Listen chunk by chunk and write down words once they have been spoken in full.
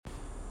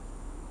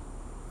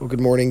Well, good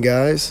morning,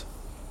 guys.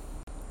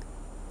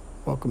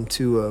 Welcome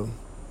to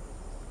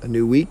a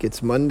new week.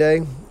 It's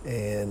Monday,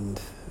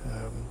 and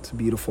it's a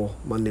beautiful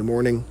Monday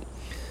morning.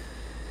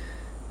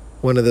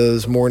 One of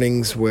those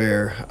mornings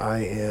where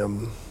I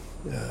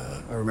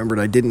remembered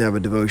I didn't have a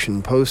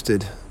devotion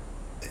posted,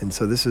 and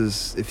so this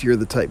is, if you're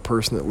the type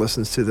person that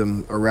listens to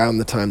them around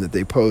the time that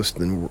they post,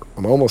 then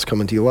I'm almost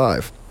coming to you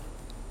live.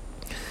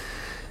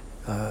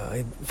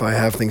 If I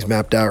have things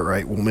mapped out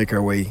right, we'll make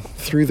our way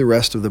through the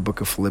rest of the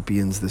book of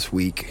Philippians this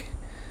week,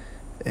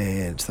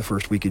 and it's the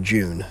first week of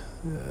June.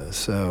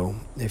 So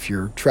if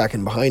you're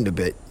tracking behind a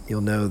bit,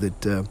 you'll know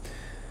that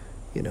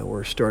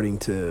we're starting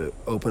to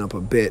open up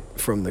a bit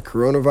from the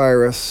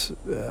coronavirus,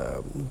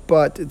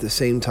 but at the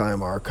same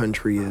time, our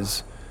country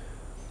is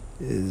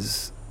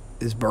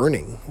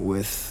burning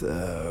with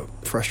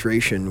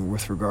frustration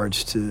with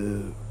regards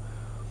to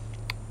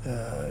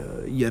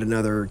yet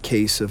another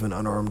case of an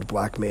unarmed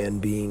black man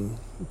being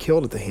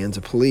killed at the hands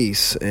of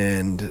police.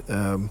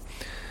 And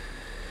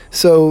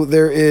so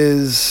there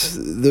is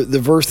the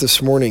verse this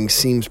morning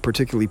seems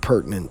particularly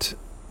pertinent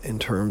in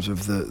terms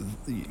of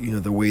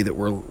the way that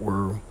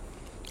we're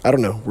I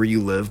don't know where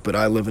you live, but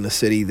I live in a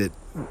city that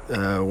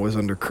was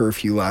under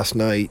curfew last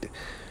night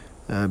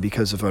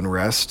because of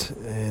unrest,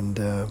 and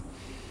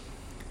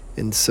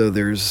so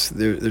there's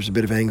a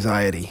bit of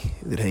anxiety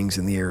that hangs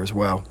in the air as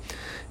well.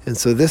 And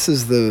so this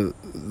is the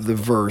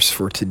verse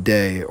for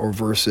today, or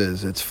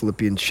verses. It's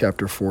Philippians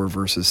chapter 4,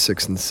 verses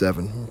 6 and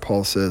 7.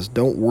 Paul says,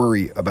 "Don't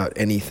worry about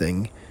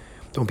anything.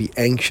 Don't be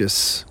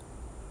anxious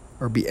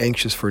or be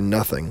anxious for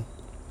nothing.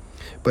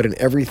 But in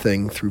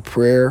everything, through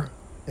prayer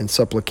and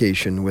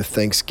supplication with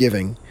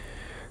thanksgiving,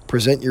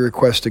 present your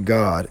requests to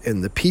God,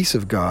 and the peace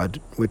of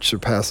God, which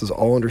surpasses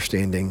all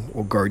understanding,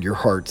 will guard your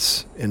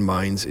hearts and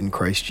minds in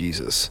Christ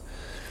Jesus."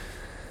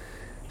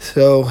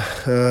 So,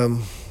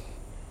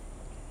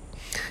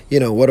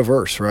 what a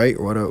verse, right?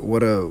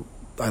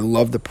 I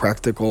love the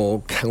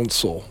practical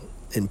counsel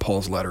in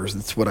Paul's letters.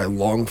 It's what I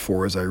long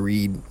for as I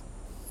read,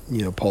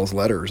 Paul's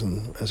letters.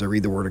 And as I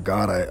read the Word of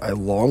God, I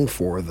long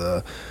for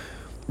the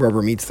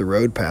rubber meets the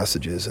road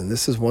passages. And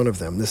this is one of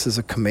them. This is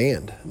a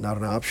command, not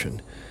an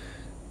option.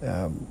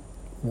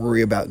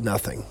 Worry about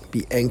nothing.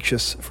 Be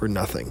anxious for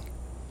nothing.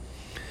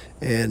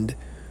 And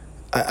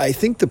I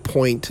think the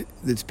point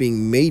that's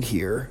being made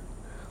here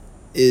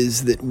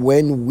is that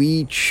when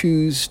we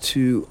choose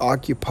to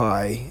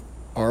occupy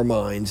our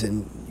minds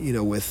and,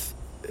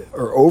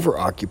 or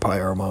over-occupy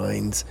our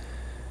minds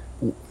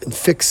and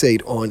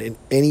fixate on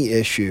any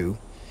issue,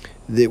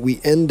 that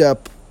we end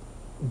up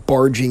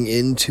barging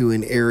into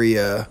an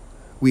area,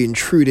 we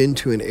intrude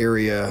into an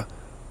area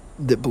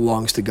that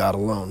belongs to God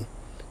alone.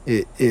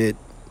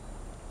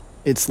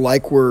 It's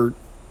like we're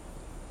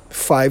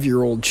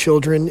 5-year-old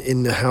children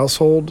in the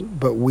household,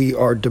 but we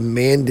are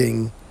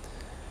demanding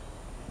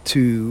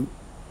to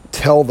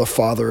tell the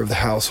father of the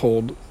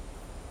household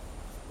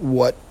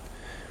what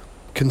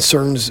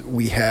concerns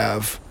we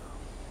have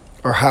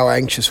or how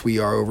anxious we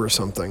are over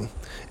something.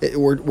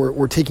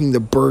 We're taking the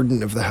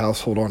burden of the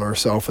household on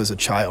ourselves as a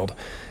child,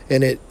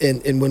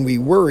 and when we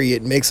worry,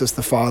 it makes us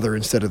the father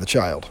instead of the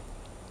child.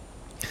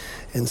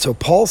 And so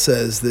Paul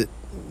says that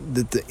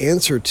the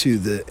answer to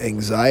the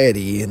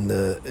anxiety and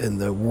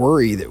the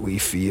worry that we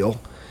feel,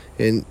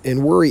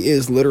 and worry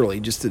is literally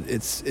just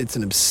it's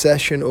an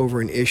obsession over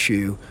an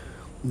issue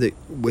that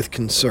with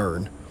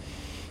concern.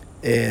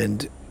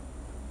 And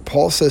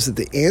Paul says that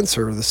the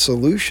answer, the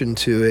solution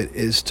to it,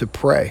 is to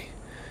pray.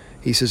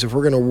 He says if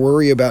we're going to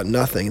worry about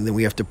nothing, then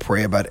we have to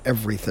pray about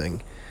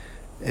everything.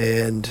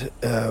 And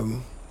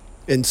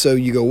so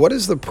you go, what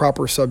is the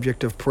proper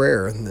subject of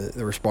prayer? And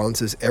the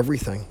response is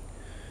everything.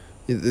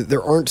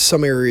 There aren't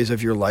some areas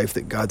of your life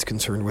that God's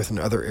concerned with and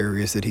other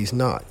areas that he's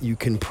not. You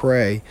can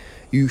pray.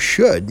 You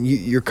should.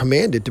 You're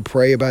commanded to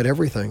pray about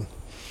everything.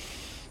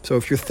 So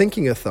if you're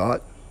thinking a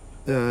thought,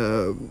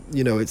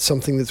 it's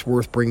something that's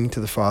worth bringing to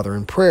the Father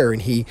in prayer.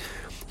 And he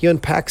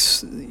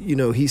unpacks,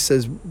 he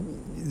says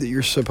that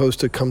you're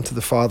supposed to come to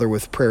the Father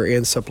with prayer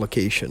and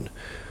supplication,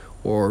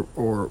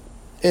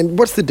 and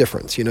what's the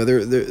difference?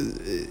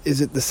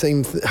 Is it the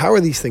same? How are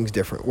these things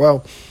different?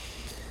 Well,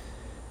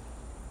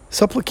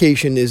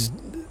 supplication is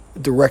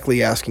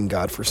directly asking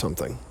God for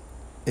something,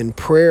 and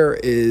prayer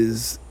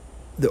is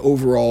the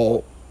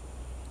overall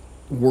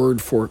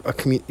word for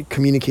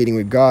communicating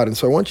with God. And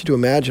so I want you to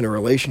imagine a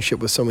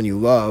relationship with someone you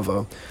love,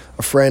 a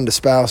friend, a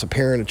spouse, a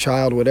parent, a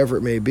child, whatever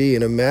it may be,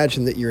 and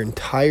imagine that your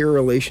entire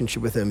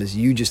relationship with them is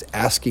you just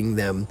asking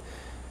them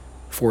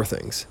for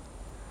things.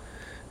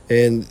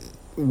 And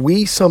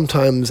we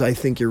sometimes, I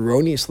think,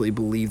 erroneously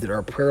believe that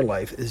our prayer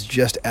life is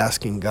just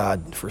asking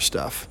God for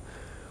stuff.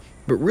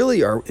 But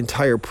really our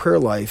entire prayer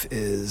life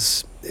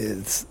is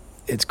it's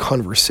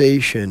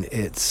conversation,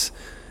 it's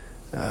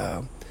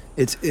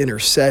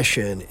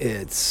intercession,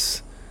 it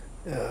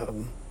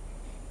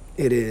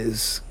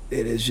is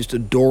just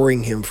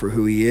adoring him for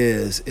who he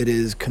is. It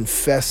is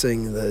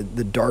confessing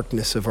the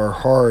darkness of our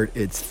heart.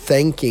 It's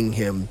thanking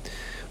him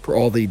for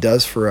all that he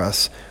does for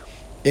us.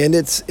 And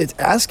it's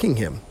asking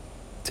him.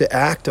 to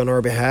act on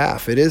our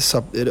behalf. It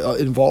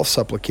involves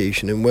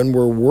supplication. And when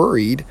we're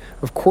worried,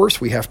 of course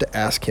we have to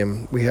ask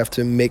him. We have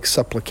to make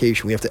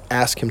supplication. We have to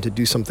ask him to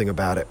do something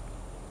about it.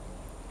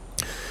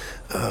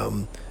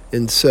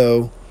 And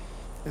so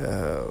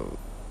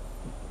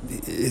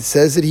it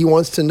says that he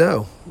wants to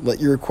know. Let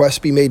your requests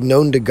be made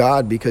known to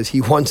God, because he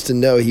wants to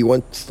know. He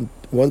wants to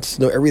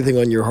know everything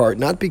on your heart,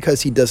 not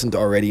because he doesn't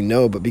already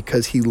know, but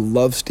because he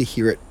loves to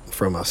hear it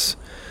from us.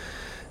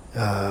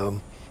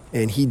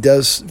 And he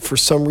does, for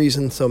some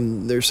reason,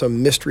 there's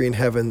some mystery in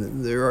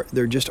heaven.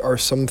 There just are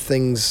some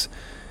things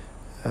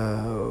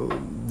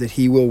that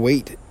he will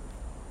wait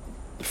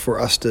for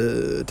us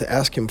to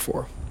ask him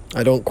for.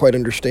 I don't quite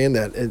understand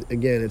that.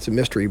 Again, it's a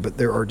mystery, but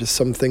there are just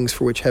some things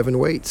for which heaven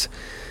waits.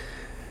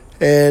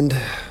 And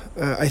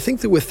I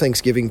think that with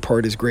Thanksgiving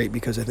part is great,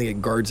 because I think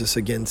it guards us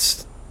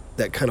against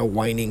that kind of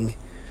whining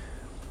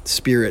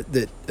spirit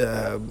that,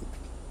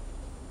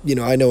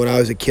 I know when I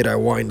was a kid, I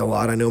whined a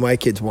lot. I know my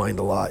kids whined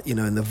a lot,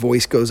 and the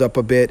voice goes up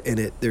a bit,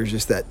 and there's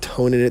just that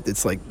tone in it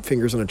that's like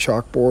fingers on a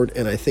chalkboard.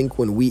 And I think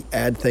when we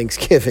add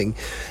Thanksgiving,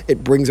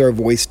 it brings our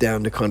voice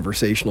down to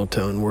conversational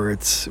tone, where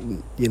it's,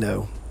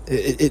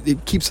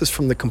 it keeps us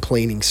from the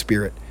complaining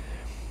spirit.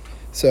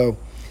 So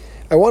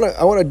I want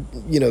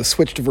to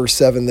switch to verse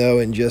 7 though,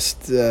 and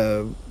just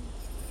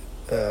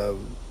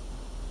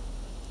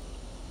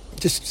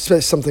say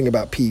something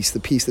about peace, the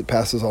peace that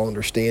passes all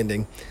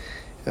understanding.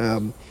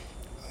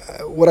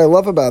 What I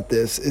love about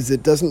this is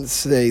it doesn't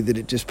say that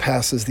it just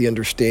passes the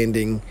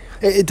understanding.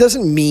 It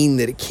doesn't mean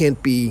that it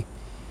can't be.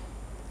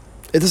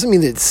 It doesn't mean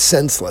that it's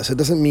senseless. It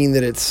doesn't mean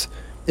that it's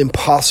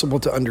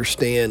impossible to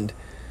understand.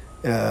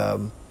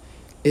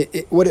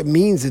 What it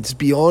means, it's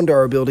beyond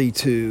our ability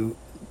to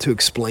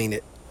explain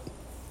it,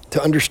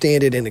 to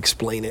understand it and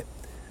explain it,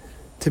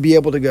 to be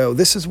able to go,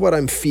 this is what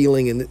I'm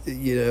feeling, and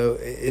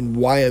and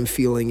why I'm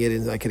feeling it,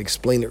 and I can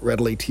explain it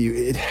readily to you.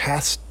 It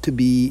has to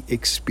be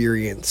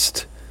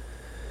experienced.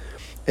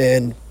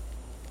 And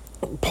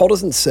Paul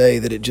doesn't say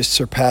that it just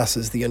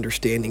surpasses the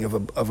understanding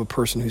of a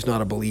person who's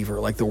not a believer,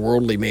 like the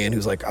worldly man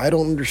who's like, I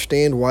don't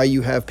understand why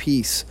you have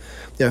peace.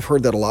 I've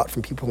heard that a lot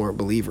from people who aren't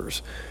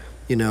believers.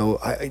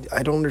 I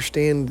don't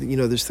understand,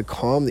 there's the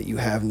calm that you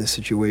have in this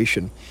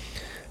situation.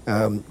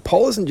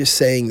 Paul isn't just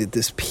saying that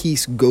this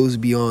peace goes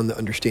beyond the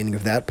understanding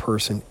of that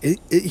person.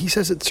 He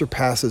says it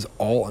surpasses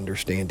all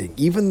understanding.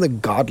 Even the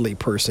godly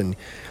person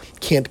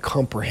can't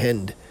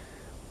comprehend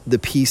the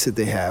peace that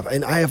they have.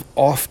 And I have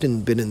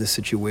often been in this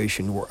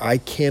situation where I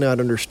cannot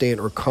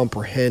understand or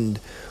comprehend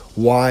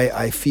why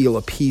I feel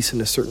a peace in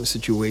a certain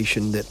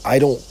situation that I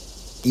don't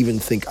even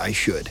think I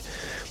should.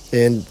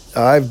 And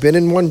I've been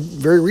in one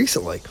very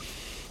recently.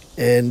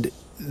 And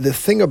the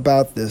thing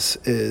about this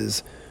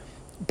is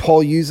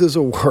Paul uses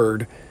a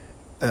word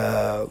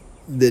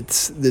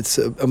that's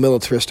a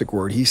militaristic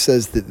word. He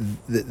says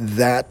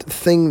that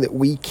thing that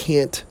we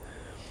can't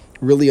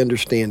really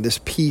understand, this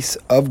peace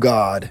of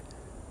God,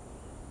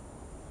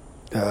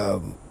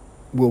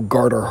 will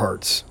guard our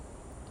hearts,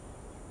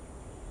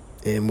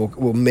 and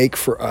will make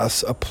for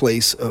us a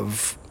place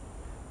of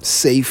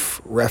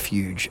safe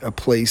refuge, a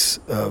place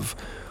of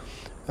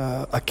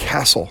a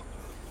castle,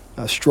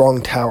 a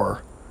strong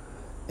tower.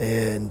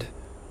 And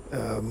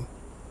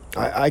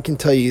I can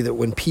tell you that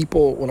when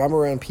I'm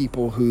around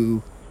people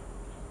who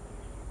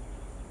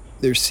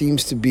there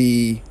seems to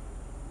be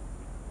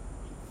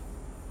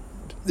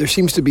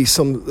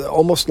some,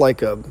 almost like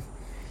they're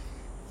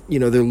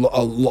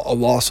a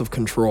loss of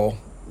control.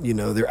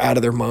 They're out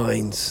of their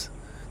minds.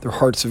 Their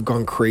hearts have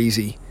gone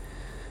crazy,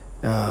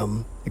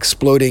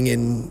 exploding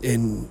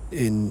in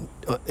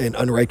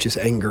unrighteous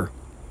anger.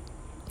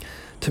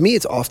 To me,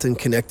 it's often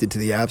connected to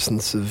the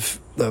absence of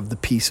the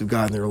peace of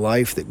God in their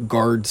life that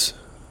guards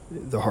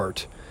the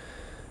heart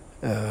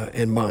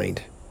and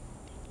mind.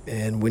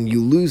 And when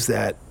you lose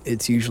that,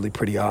 it's usually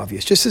pretty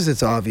obvious, just as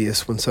it's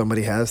obvious when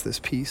somebody has this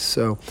peace.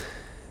 So,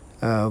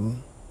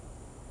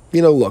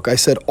 look, I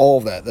said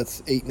all that.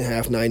 That's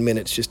 8.5, 9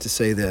 minutes just to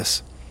say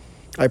this.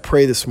 I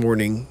pray this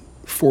morning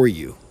for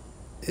you,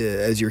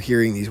 as you're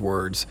hearing these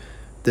words,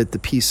 that the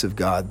peace of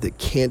God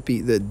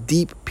the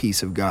deep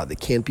peace of God that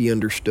can't be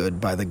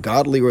understood by the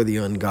godly or the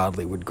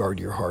ungodly would guard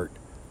your heart.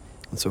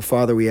 And so,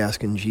 Father, we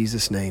ask in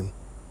Jesus' name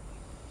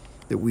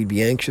that we'd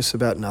be anxious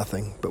about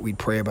nothing, but we'd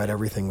pray about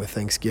everything with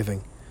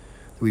thanksgiving.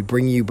 That we'd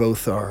bring you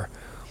both our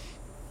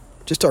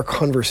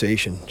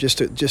conversation,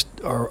 just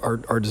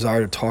our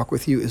desire to talk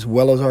with you, as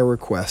well as our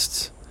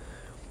requests,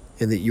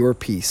 and that your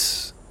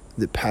peace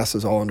that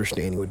passes all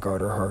understanding would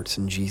guard our hearts.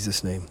 In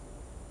Jesus' name,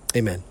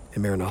 amen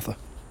and Maranatha.